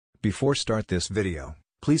Before start this video,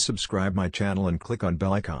 please subscribe my channel and click on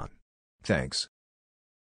bell icon. Thanks.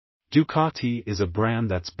 Ducati is a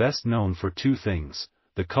brand that's best known for two things,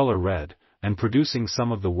 the color red, and producing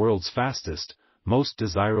some of the world's fastest, most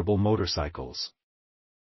desirable motorcycles.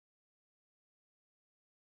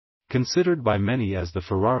 Considered by many as the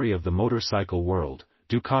Ferrari of the motorcycle world,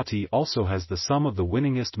 Ducati also has some of the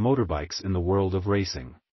winningest motorbikes in the world of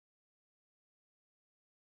racing.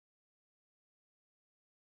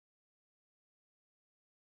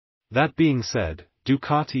 That being said,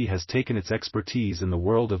 Ducati has taken its expertise in the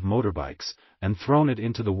world of motorbikes and thrown it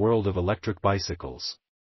into the world of electric bicycles.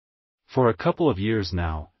 For a couple of years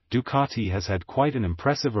now, Ducati has had quite an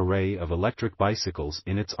impressive array of electric bicycles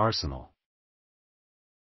in its arsenal.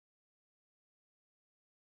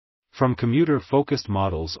 From commuter-focused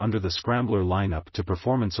models under the Scrambler lineup to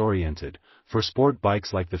performance-oriented, for sport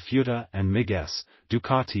bikes like the Futa and MTB,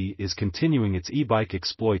 Ducati is continuing its e-bike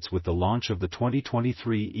exploits with the launch of the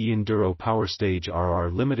 2023 E-Enduro Powerstage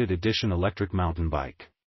RR limited edition electric mountain bike.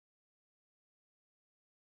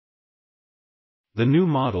 The new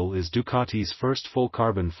model is Ducati's first full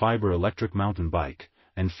carbon fiber electric mountain bike,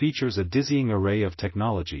 and features a dizzying array of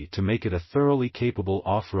technology to make it a thoroughly capable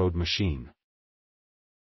off-road machine.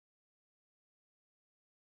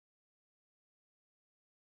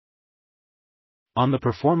 On the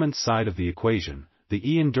performance side of the equation, the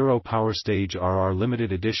E-Enduro Powerstage RR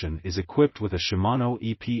Limited Edition is equipped with a Shimano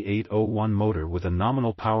EP801 motor with a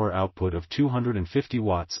nominal power output of 250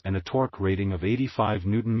 watts and a torque rating of 85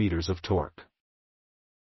 Nm of torque.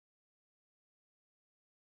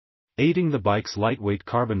 Aiding the bike's lightweight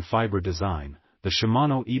carbon fiber design, the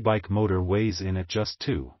Shimano e-bike motor weighs in at just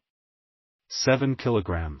 2.7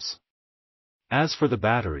 kilograms. As for the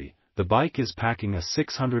battery, the bike is packing a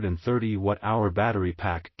 630 watt-hour battery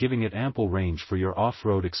pack, giving it ample range for your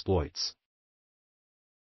off-road exploits.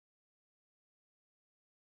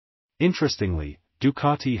 Interestingly,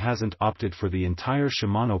 Ducati hasn't opted for the entire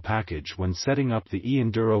Shimano package when setting up the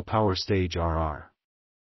E-Enduro Powerstage RR.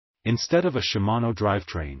 Instead of a Shimano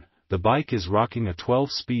drivetrain, the bike is rocking a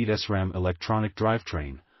 12-speed SRAM electronic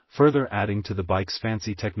drivetrain, further adding to the bike's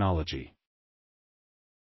fancy technology.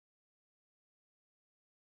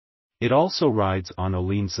 It also rides on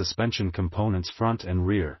Olin suspension components front and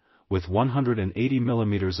rear, with 180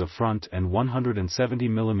 mm of front and 170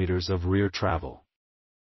 mm of rear travel.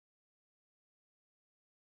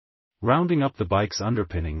 Rounding up the bike's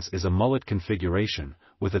underpinnings is a mullet configuration,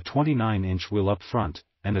 with a 29-inch wheel up front,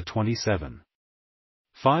 and a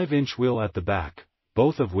 27.5-inch wheel at the back,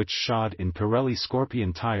 both of which shod in Pirelli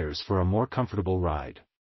Scorpion tires for a more comfortable ride.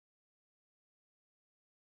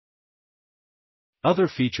 Other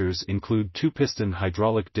features include two-piston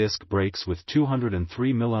hydraulic disc brakes with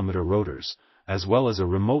 203 mm rotors, as well as a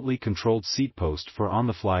remotely controlled seat post for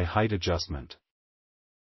on-the-fly height adjustment.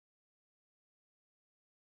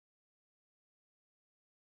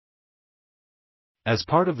 As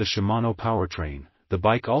part of the Shimano powertrain, the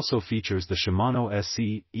bike also features the Shimano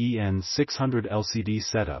SC EN600 LCD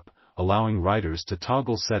setup, allowing riders to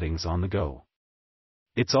toggle settings on the go.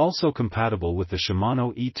 It's also compatible with the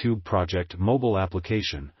Shimano eTube Project mobile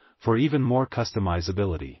application, for even more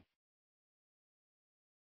customizability.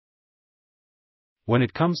 When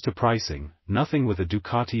it comes to pricing, nothing with a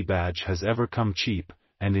Ducati badge has ever come cheap,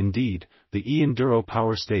 and indeed, the E-Enduro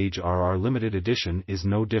Powerstage RR Limited Edition is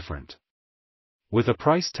no different. With a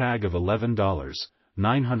price tag of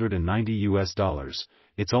 $11,990,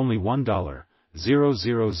 it's only $1,000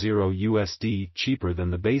 USD cheaper than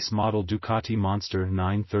the base model Ducati Monster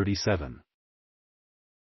 937.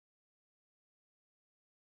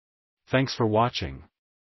 Thanks for watching.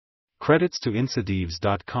 Credits to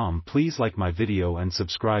InsideEVs.com. Please like my video and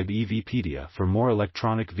subscribe EVPedia for more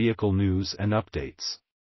electronic vehicle news and updates.